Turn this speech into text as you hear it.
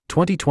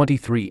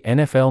2023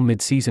 NFL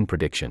midseason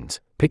predictions,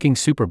 picking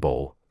Super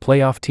Bowl,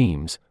 playoff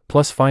teams,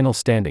 plus final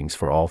standings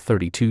for all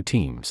 32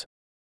 teams.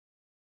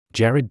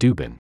 Jared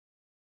Dubin.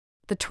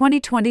 The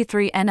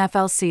 2023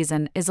 NFL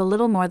season is a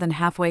little more than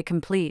halfway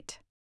complete.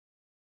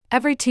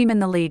 Every team in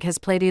the league has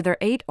played either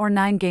 8 or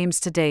 9 games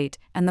to date,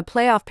 and the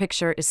playoff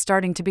picture is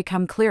starting to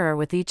become clearer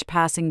with each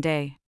passing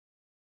day.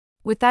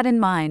 With that in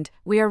mind,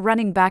 we are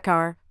running back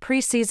our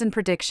preseason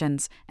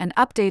predictions and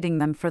updating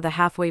them for the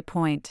halfway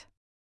point.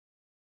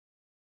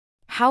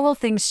 How will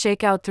things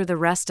shake out through the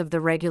rest of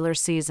the regular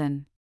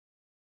season?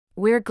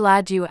 We're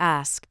glad you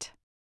asked.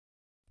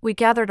 We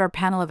gathered our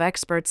panel of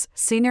experts,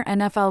 senior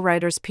NFL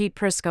writers Pete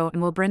Prisco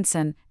and Will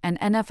Brinson, and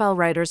NFL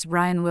writers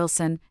Ryan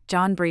Wilson,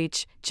 John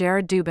Breach,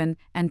 Jared Dubin,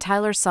 and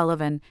Tyler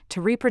Sullivan,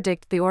 to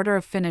repredict the order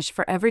of finish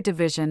for every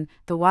division,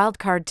 the wild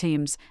card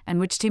teams, and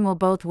which team will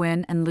both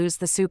win and lose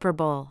the Super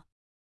Bowl.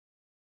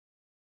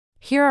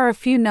 Here are a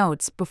few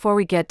notes before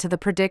we get to the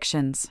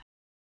predictions.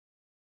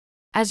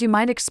 As you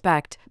might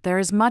expect, there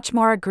is much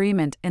more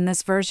agreement in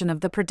this version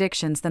of the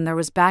predictions than there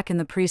was back in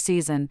the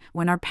preseason,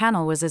 when our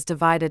panel was as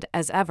divided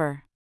as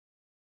ever.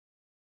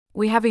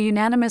 We have a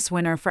unanimous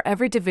winner for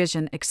every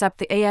division except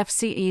the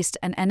AFC East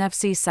and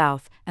NFC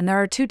South, and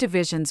there are 2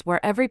 divisions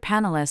where every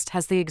panelist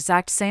has the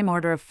exact same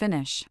order of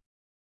finish.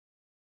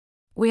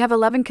 We have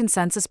 11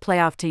 consensus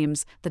playoff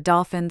teams: the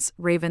Dolphins,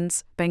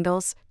 Ravens,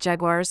 Bengals,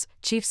 Jaguars,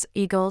 Chiefs,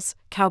 Eagles,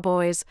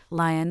 Cowboys,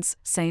 Lions,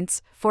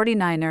 Saints,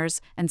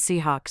 49ers, and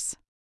Seahawks.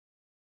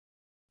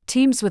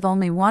 Teams with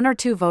only 1 or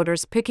 2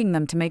 voters picking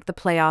them to make the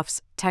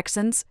playoffs: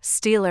 Texans,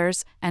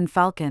 Steelers, and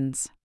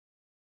Falcons.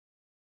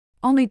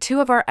 Only 2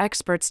 of our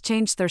experts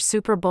changed their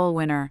Super Bowl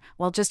winner,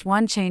 while just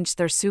 1 changed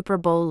their Super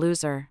Bowl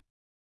loser.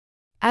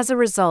 As a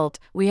result,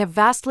 we have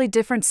vastly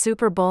different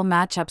Super Bowl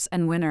matchups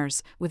and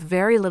winners, with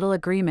very little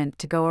agreement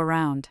to go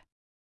around.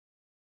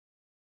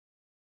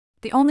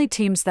 The only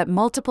teams that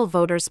multiple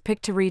voters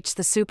picked to reach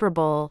the Super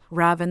Bowl: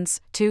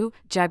 Ravens, 2,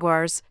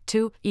 Jaguars,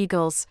 2,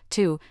 Eagles,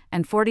 2,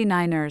 and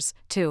 49ers,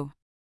 2.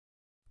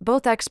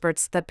 Both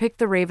experts that picked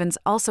the Ravens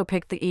also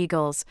picked the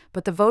Eagles,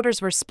 but the voters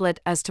were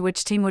split as to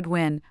which team would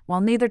win,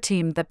 while neither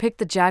team that picked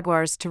the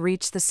Jaguars to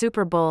reach the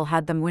Super Bowl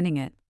had them winning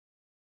it.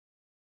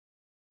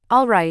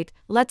 Alright,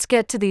 let's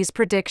get to these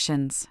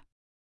predictions.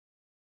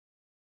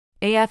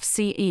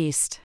 AFC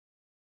East.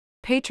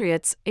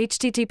 Patriots,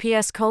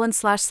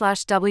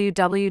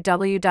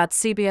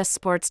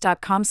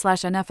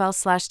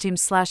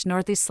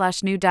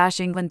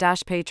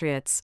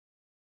 https://www.cbssports.com/nfl/teams/northeast/new-england-patriots.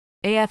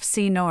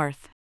 AFC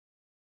North.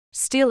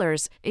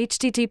 Steelers,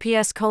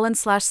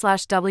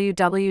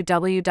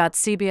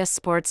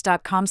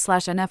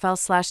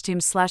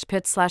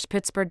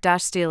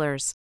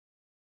 https://www.cbssports.com/nfl/teams/pitt/pittsburgh-Steelers.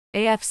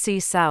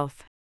 AFC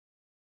South.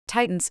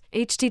 Titans,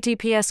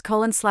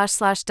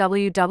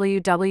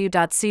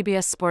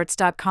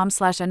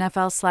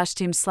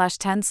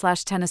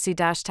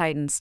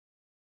 https://www.cbssports.com/nfl/teams/10/Tennessee-Titans.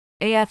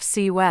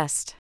 AFC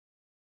West.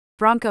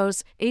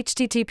 Broncos,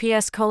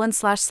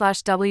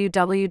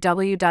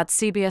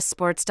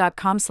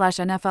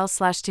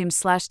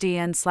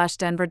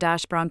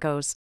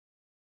 https://www.cbssports.com/nfl/teams/dn/Denver-Broncos.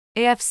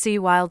 AFC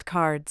Wild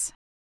Cards.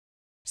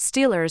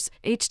 Steelers,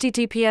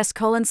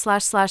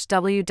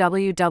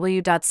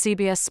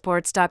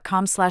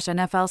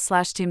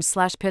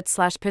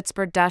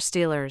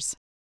 https://www.cbssports.com/nfl/teams/pitt/pittsburgh-Steelers.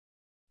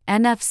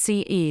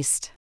 NFC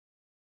East.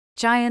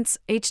 Giants,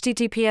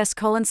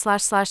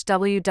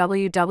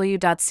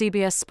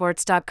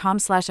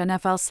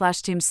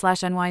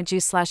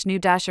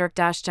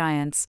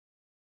 https://www.cbssports.com/nfl/teams/nyg/new-york-Giants.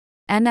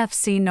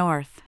 NFC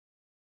North.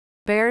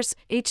 Bears,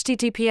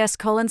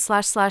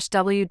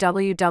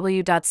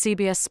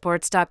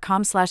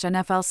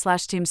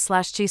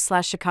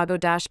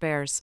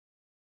 https://www.cbssports.com/nfl/teams/chiefs/Chicago-Bears.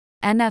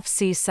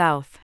 NFC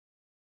South.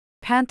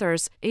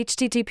 Panthers,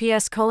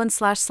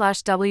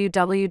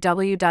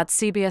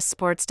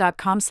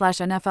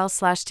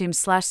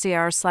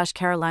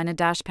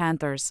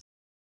 https://www.cbssports.com/nfl/teams/cr/Carolina-Panthers.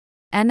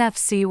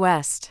 NFC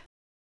West.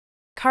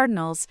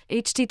 Cardinals,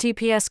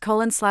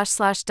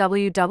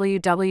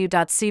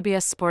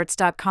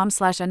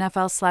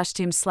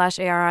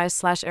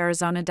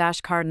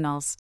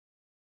 https://www.cbssports.com/nfl/teams/ari/Arizona-Cardinals.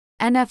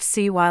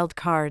 NFC Wild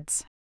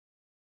Cards.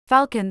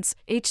 Falcons,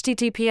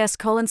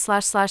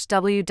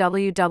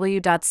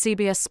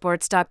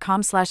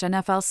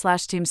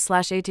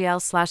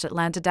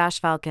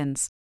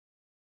 https://www.cbssports.com/nfl/teams/atl/Atlanta-Falcons.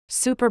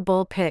 Super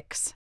Bowl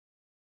picks.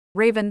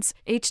 Ravens,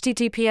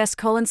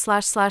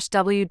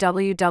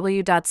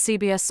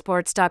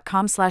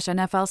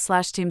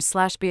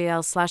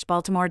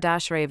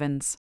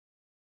 https://www.cbssports.com/nfl/teams/bal/Baltimore-Ravens.